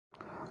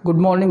Good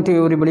morning to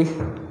everybody.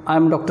 I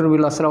am Dr.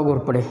 Vilasrao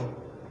Gorpade,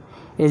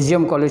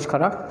 SGM College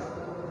Kharak.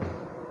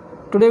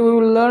 Today we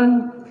will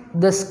learn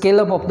the scale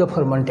up of the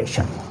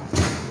fermentation.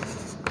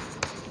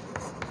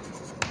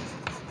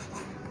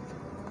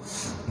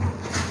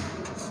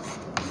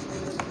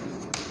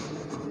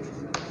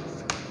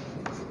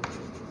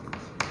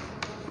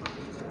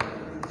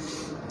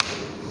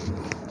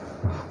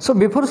 So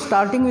before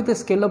starting with the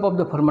scale up of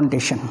the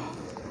fermentation,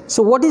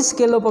 so what is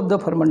scale up of the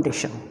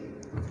fermentation?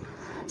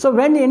 So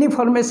when any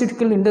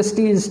pharmaceutical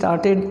industry is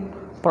started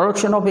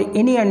production of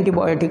any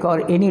antibiotic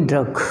or any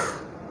drug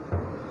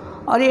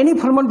or any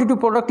fermentative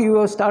product you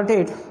have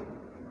started,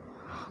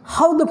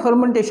 how the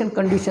fermentation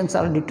conditions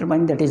are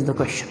determined, that is the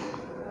question.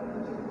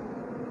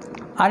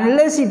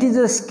 Unless it is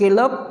a scale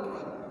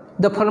up,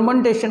 the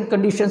fermentation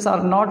conditions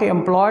are not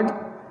employed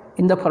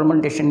in the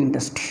fermentation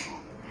industry,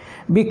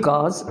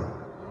 because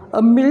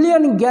a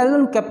 1,000,000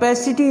 gallon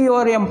capacity, you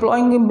are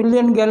employing a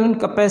 1,000,000 gallon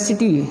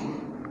capacity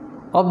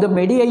of the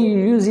media you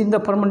use in the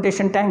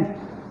fermentation tank.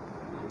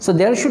 So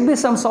there should be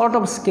some sort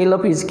of scale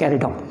up is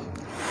carried out.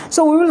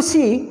 So we will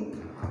see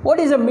what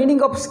is the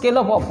meaning of scale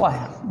up of oil.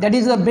 That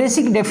is the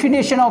basic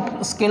definition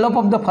of scale up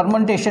of the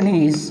fermentation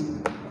is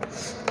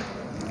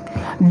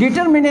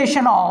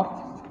determination of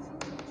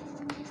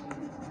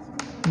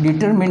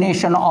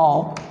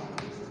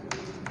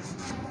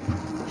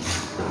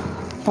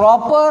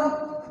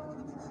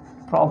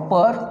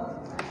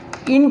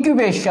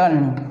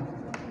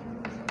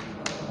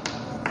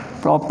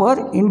proper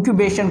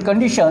incubation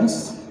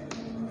conditions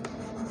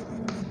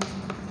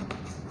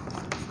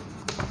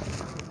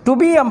to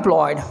be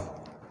employed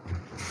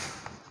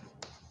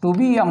to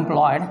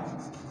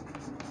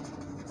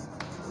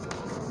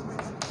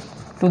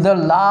the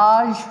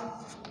large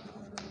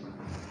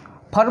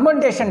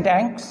fermentation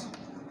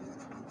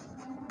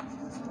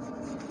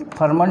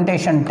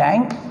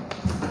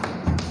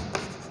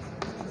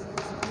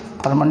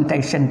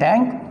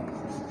tank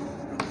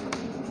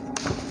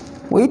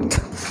with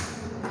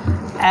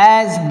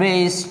as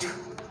based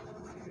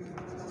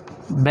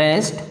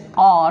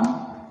on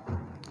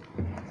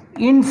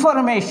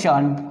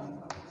information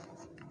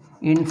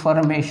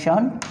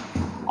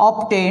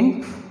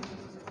obtained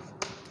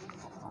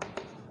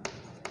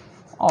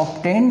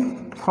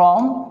from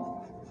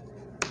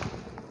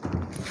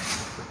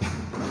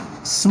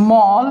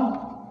small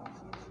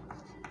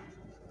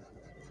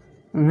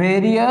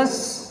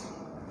various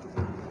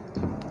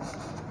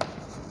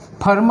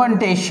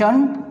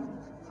fermentation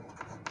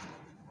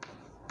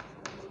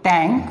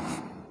tank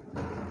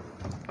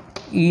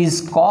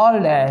is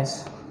called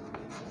as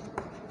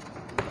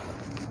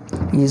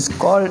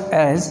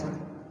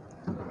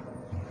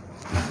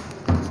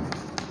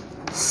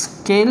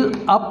scale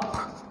up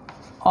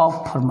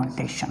of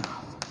fermentation.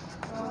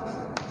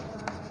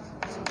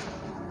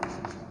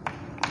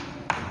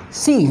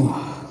 See,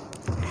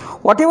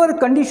 whatever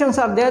conditions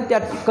are there,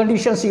 that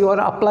conditions you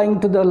are applying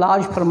to the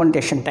large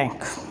fermentation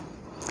tank.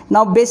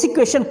 Now basic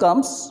question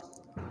comes,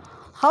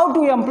 how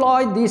to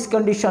employ these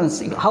conditions,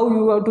 how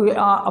you have to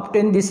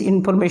obtain this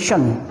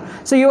information.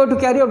 So you have to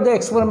carry out the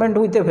experiment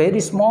with a very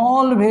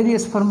small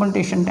various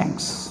fermentation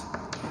tanks.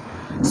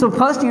 So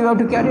first you have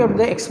to carry out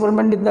the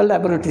experiment in the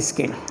laboratory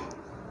scale.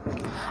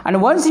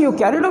 And once you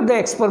carried out the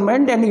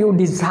experiment and you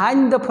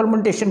design the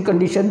fermentation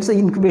conditions, the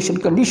incubation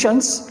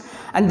conditions,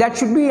 and that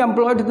should be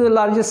employed to the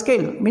larger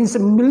scale, means a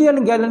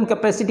 1,000,000 gallon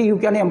capacity you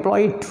can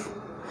employ it.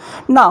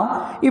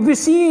 Now, if you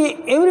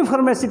see every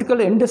pharmaceutical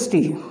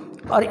industry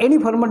or any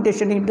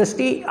fermentation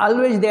industry,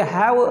 always they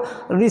have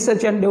a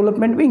research and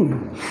development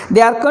wing.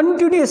 They are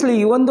continuously,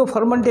 even though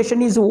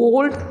fermentation is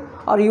old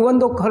or even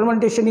though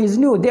fermentation is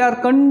new, they are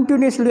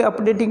continuously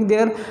updating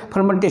their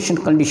fermentation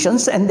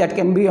conditions, and that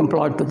can be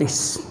employed to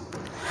this.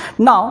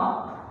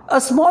 Now, a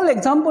small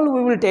example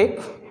we will take.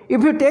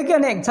 If you take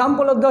an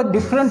example of the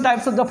different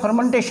types of the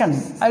fermentation,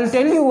 I will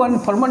tell you one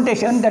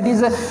fermentation, that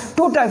is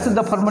two types of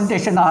the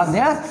fermentation are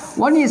there.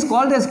 One is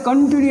called as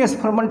continuous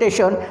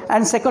fermentation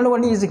and second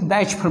one is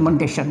batch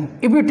fermentation.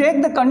 If you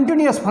take the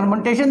continuous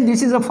fermentation,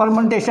 this is a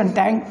fermentation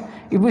tank.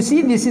 If you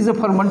see, this is a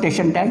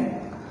fermentation tank.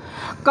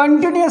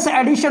 Continuous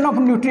addition of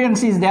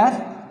nutrients is there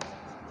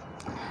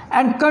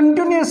and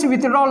continuous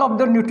withdrawal of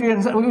the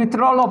nutrients,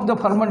 withdrawal of the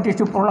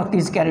fermentative product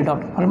is carried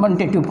out.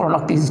 Fermentative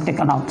product is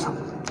taken out.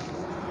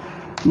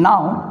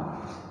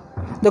 Now,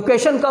 the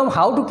question comes,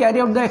 how to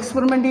carry out the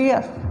experiment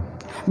here?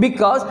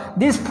 Because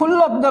this full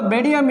of the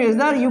medium is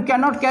there, you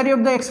cannot carry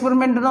out the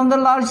experiment on the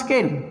large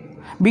scale,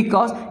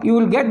 because you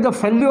will get the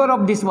failure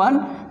of this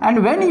one,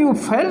 and when you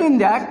fail in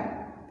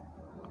that,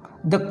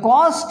 the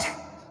cost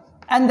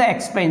and the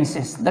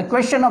expenses, the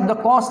question of the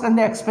cost and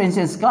the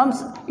expenses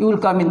comes, you will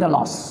come in the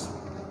loss.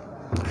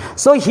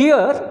 So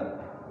here,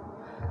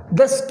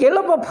 the scale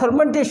up of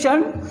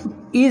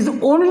fermentation is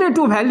only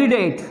to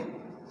validate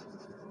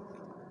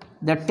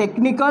the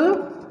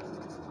technical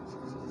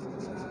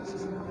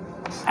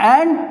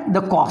and the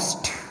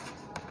cost.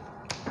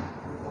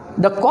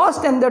 The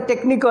cost and the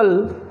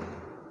technical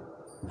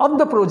of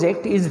the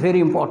project is very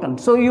important.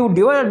 So you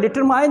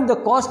determine the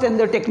cost and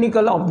the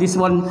technical of this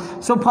one.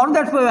 So for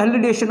that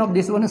validation of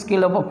this one,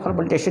 scale up of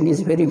fermentation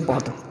is very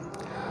important.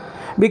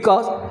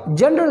 Because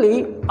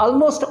generally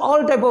almost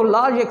all type of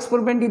large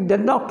experiment is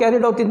done not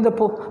carried out in the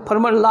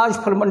large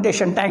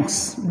fermentation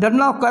tanks. Done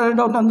not carried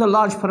out on the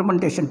large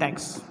fermentation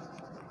tanks.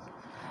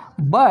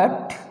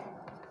 But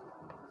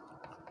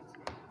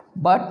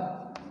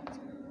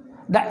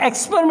the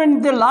experiment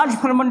in the large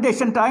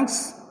fermentation tank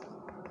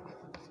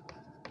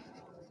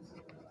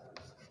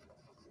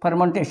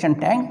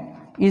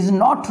is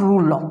not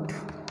ruled out.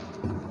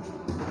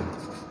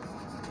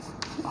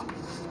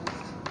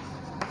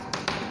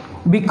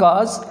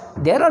 Because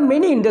there are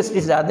many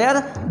industries are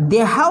there, they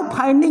have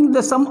finding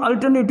some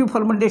alternative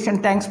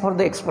fermentation tanks for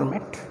the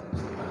experiment.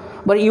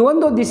 But even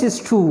though this is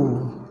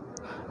true,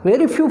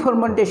 very few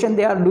fermentation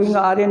they are doing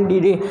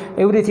R&D,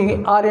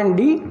 everything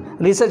R&D,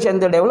 research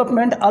and the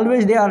development,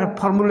 always they are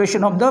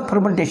formulation of the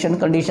fermentation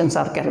conditions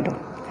are carried out.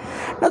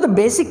 Now the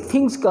basic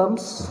things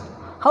comes,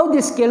 how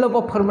the scale up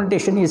of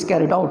fermentation is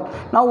carried out.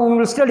 Now we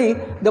will study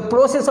the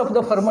process of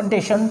the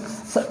fermentation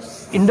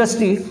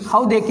industry,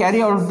 how they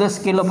carry out the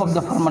scale up of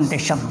the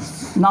fermentation.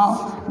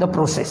 Now the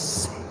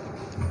process.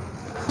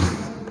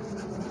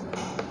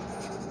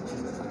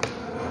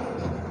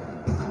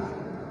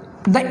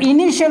 The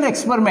initial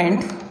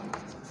experiment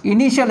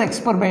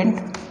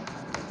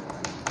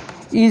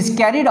is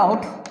carried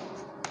out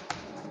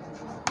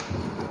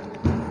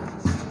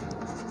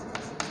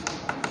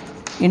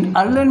in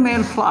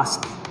Erlenmeyer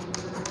flask.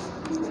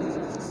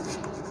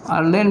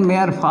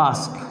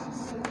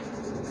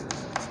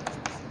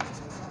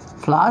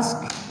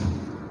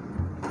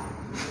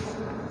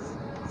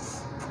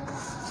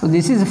 So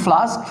this is a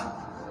flask.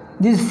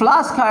 This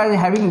flask are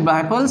having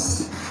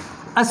baffles.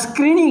 A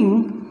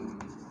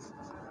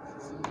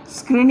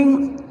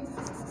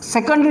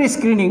secondary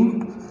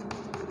screening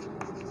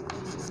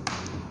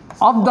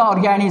of the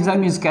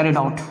organism is carried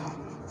out.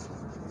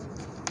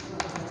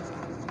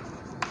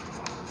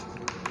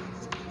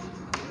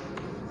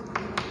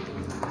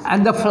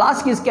 And the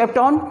flask is kept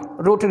on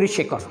rotary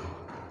shaker.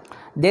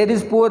 There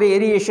is poor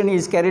aeration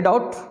is carried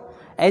out,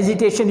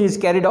 agitation is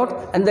carried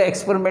out, and the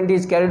experiment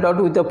is carried out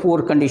with the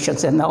poor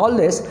conditions and all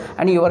this,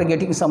 and you are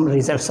getting some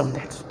results from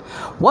that.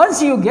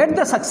 Once you get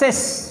the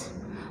success,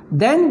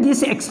 then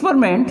this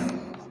experiment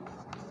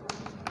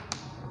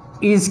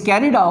is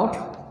carried out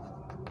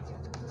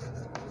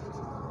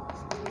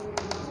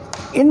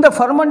in the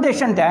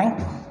fermentation tank.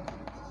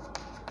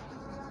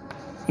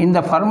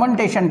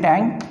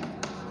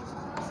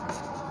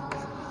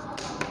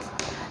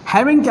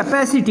 Having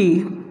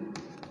capacity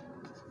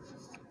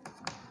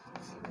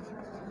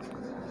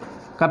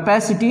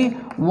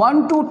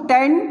 1 to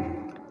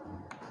 10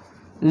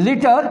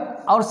 liter,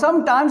 or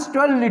sometimes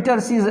 12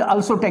 liters is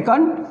also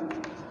taken,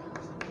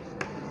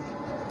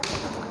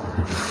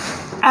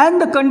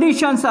 and the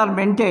conditions are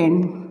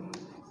maintained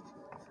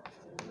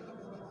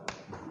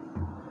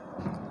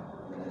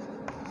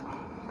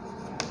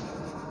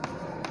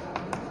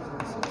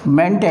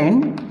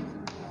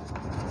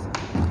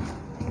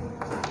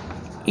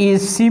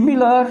is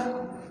similar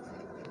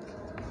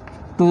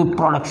to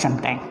production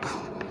tank.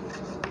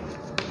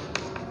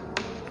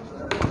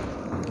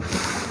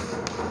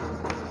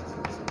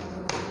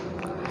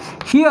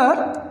 Here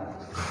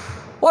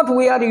what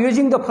we are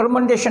using the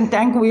fermentation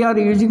tank, we are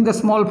using the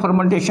small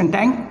fermentation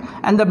tank,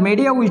 and the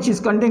media which is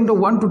contained to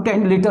 1 to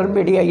 10 liter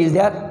media is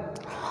there.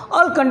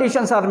 All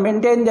conditions are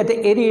maintained, that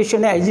the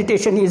aeration and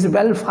agitation is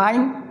well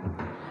fine,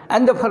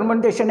 and the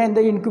fermentation and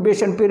the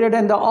incubation period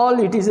and all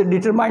it is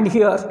determined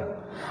here.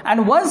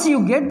 And once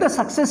you get the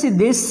success in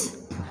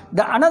this,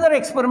 the another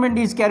experiment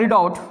is carried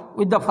out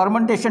with the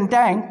fermentation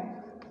tank.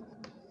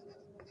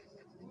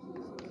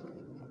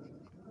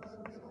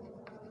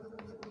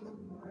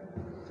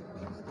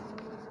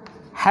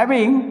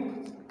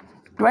 Having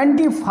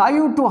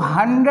 25 to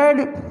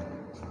 100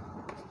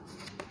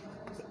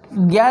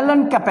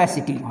 gallon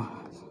capacity.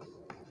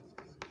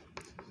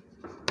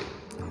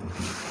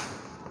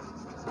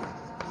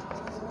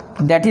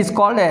 That is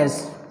called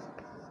as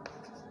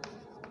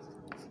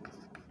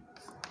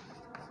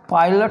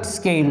pilot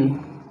scale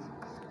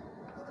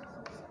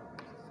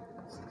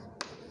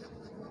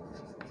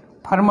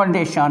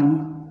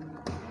fermentation,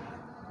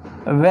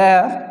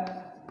 where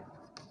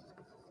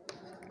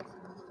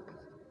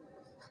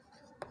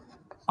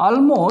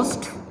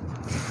almost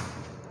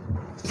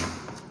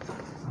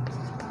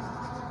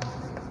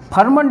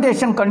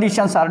fermentation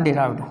conditions are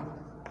derived.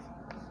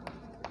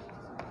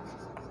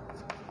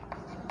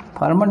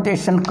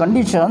 Fermentation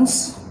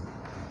conditions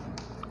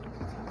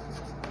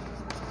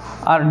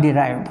are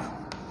derived.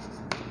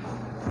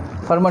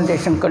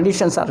 Fermentation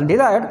conditions are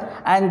derived,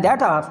 and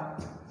that are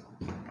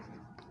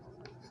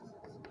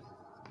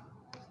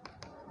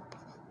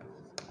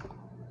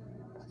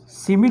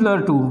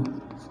similar to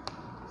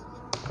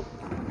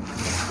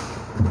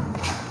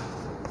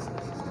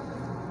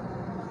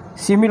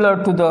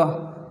the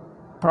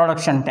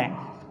production tank.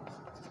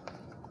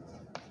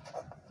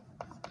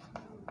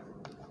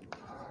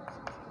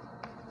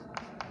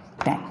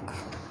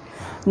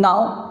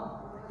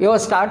 Now You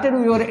have started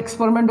your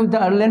experiment with the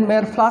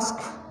Erlenmeyer flask.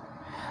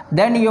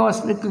 Then you have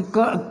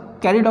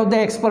carried out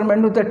the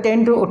experiment with the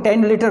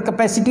 10 liter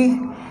capacity.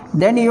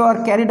 Then you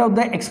are carried out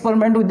the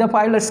experiment with the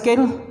pilot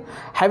scale,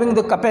 having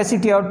the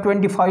capacity of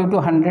 25 to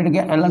 100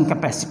 gallon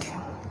capacity.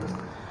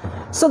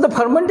 So the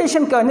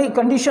fermentation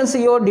conditions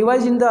you have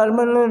devised in the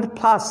Erlenmeyer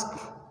flask,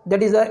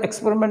 that is the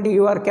experiment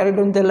you are carried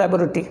out in the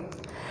laboratory.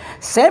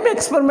 Same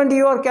experiment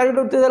you are carried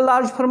out with the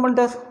large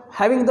fermenter,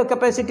 having the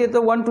capacity of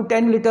the 1 to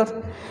 10 liter.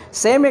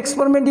 Same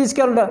experiment is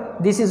carried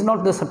out. This is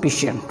not the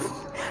sufficient.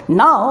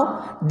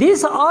 Now,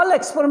 this all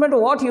experiment,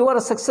 what you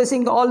are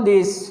successing all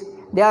this,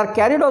 they are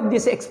carried out,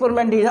 this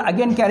experiment is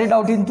again carried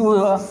out into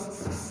the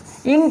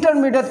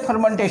intermediate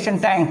fermentation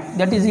tank,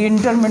 that is the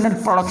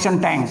intermediate production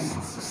tank.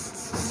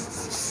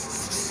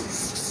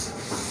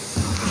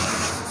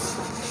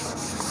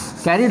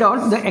 Carried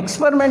out, the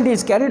experiment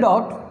is carried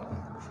out.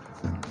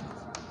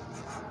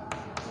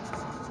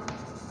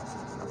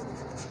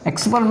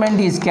 Experiment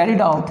is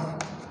carried out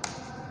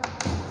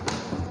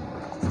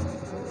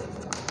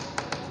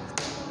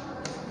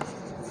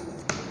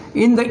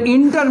in the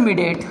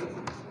intermediate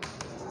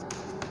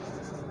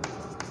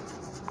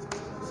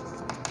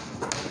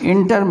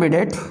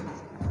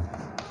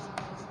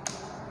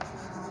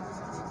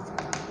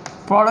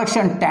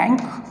production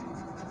tank,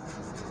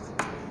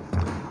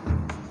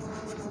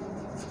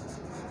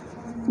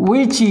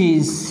 which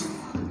is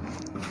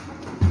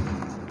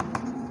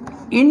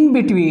in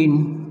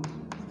between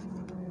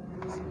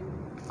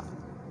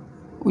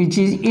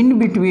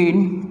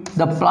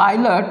the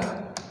pilot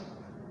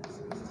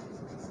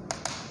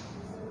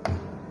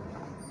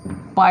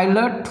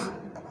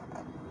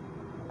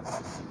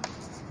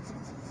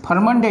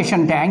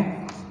fermentation tank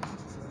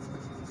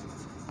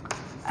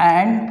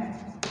and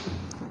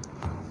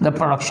the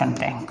production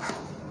tank.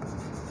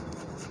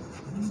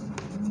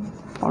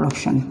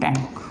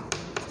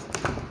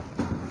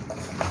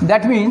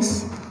 That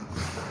means,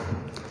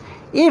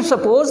 if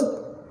suppose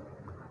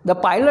the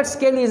pilot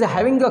scale is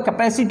having a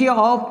capacity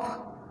of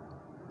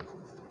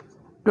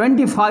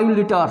 25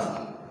 liter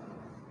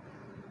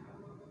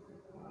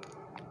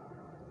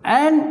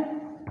and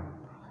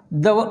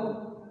the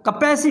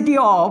capacity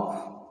of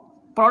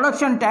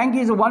production tank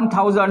is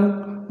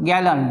 1000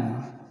 gallon,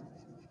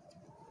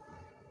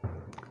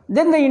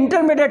 then the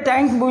intermediate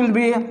tank will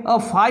be a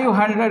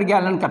 500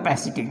 gallon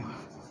capacity.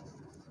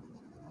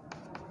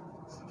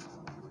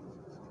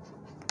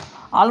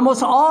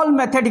 Almost all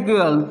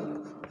mathematical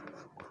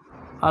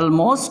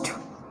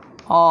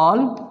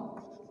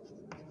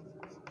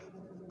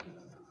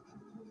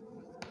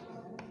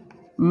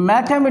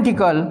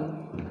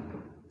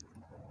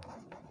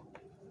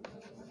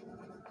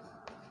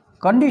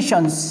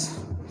conditions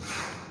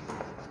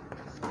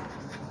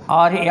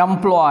are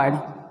employed,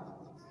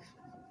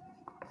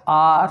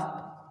 are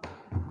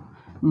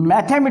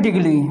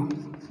mathematically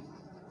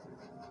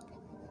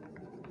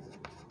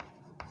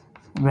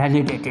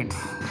validated.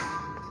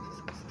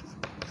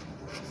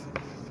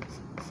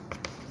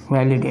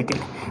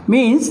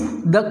 Means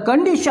the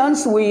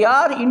conditions we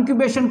are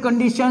incubation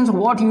conditions,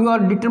 what you are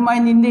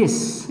determined in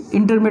this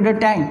intermediate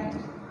tank,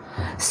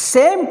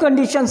 same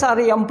conditions are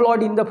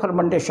employed in the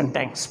fermentation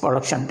tanks,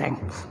 production tank.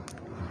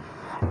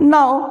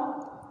 Now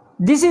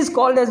this is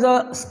called as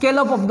the scale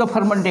up of the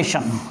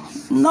fermentation.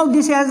 Now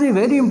this has a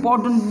very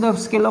important, the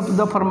scale up of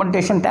the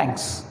fermentation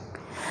tanks.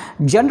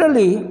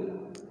 Generally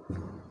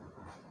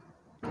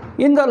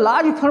in the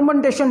large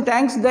fermentation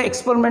tanks the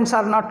experiments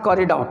are not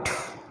carried out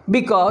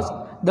because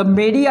the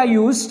media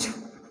used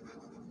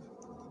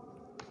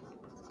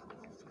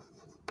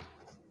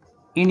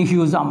in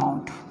huge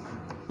amount.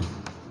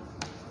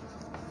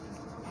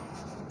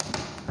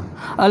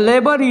 A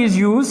labor is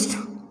used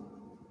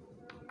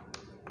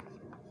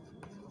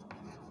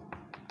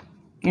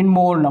in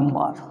more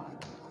number.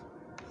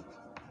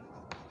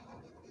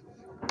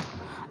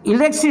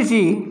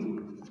 Electricity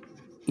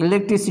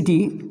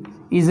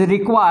is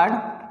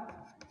required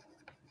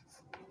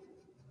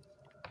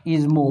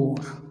is more.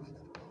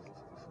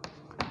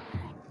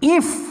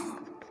 If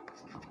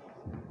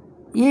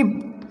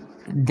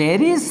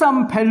there is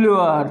some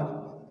failure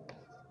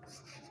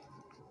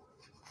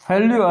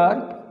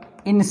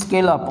in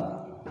scale up,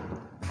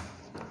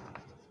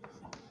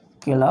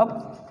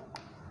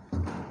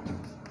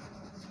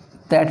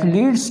 that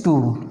leads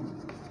to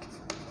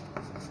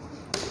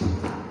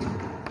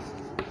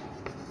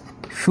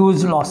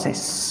huge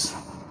losses.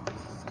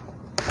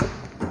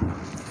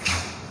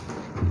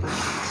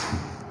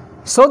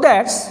 So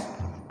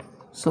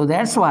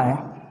that's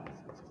why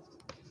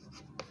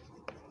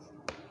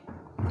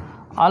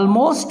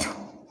almost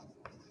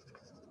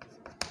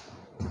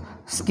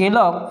scale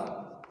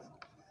up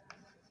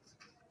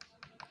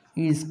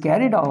is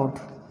carried out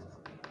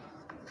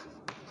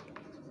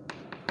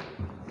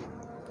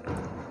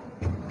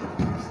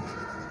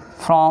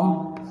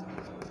from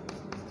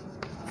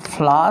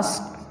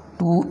flask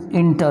to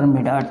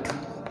intermediate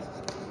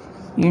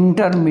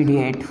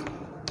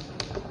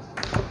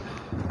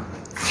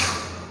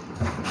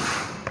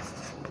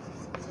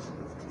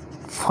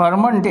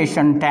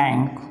fermentation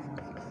tank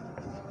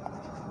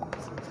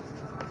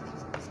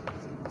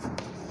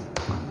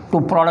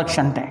to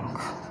production tank.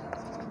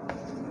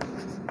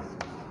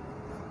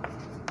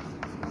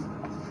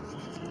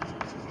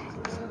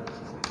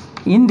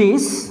 In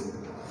this,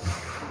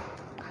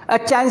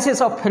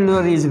 chances of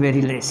failure is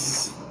very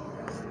less.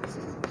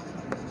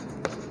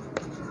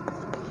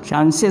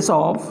 Chances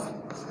of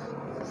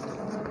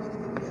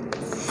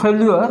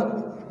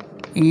failure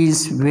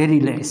is very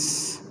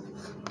less.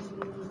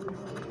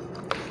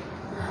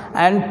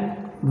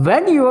 And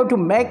when you have to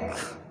make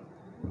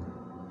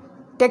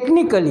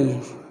technically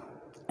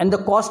and the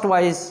cost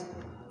wise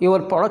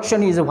your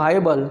production is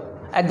viable,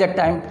 at that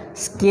time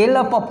scale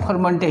up of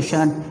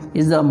fermentation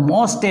is the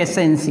most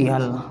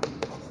essential.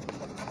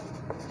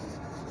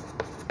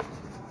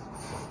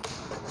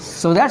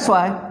 So that's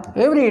why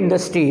every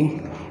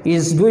industry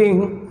is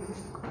doing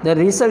the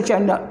research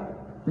and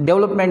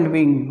development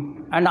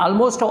wing, and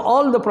almost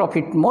all the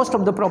profit, most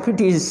of the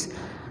profit is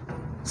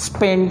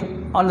spent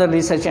on the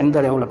research and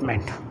the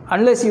development.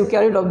 Unless you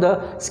carry out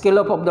the scale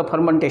up of the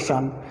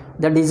fermentation,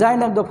 the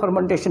design of the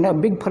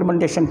fermentation, big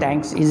fermentation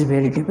tanks is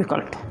very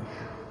difficult.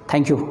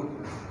 Thank you.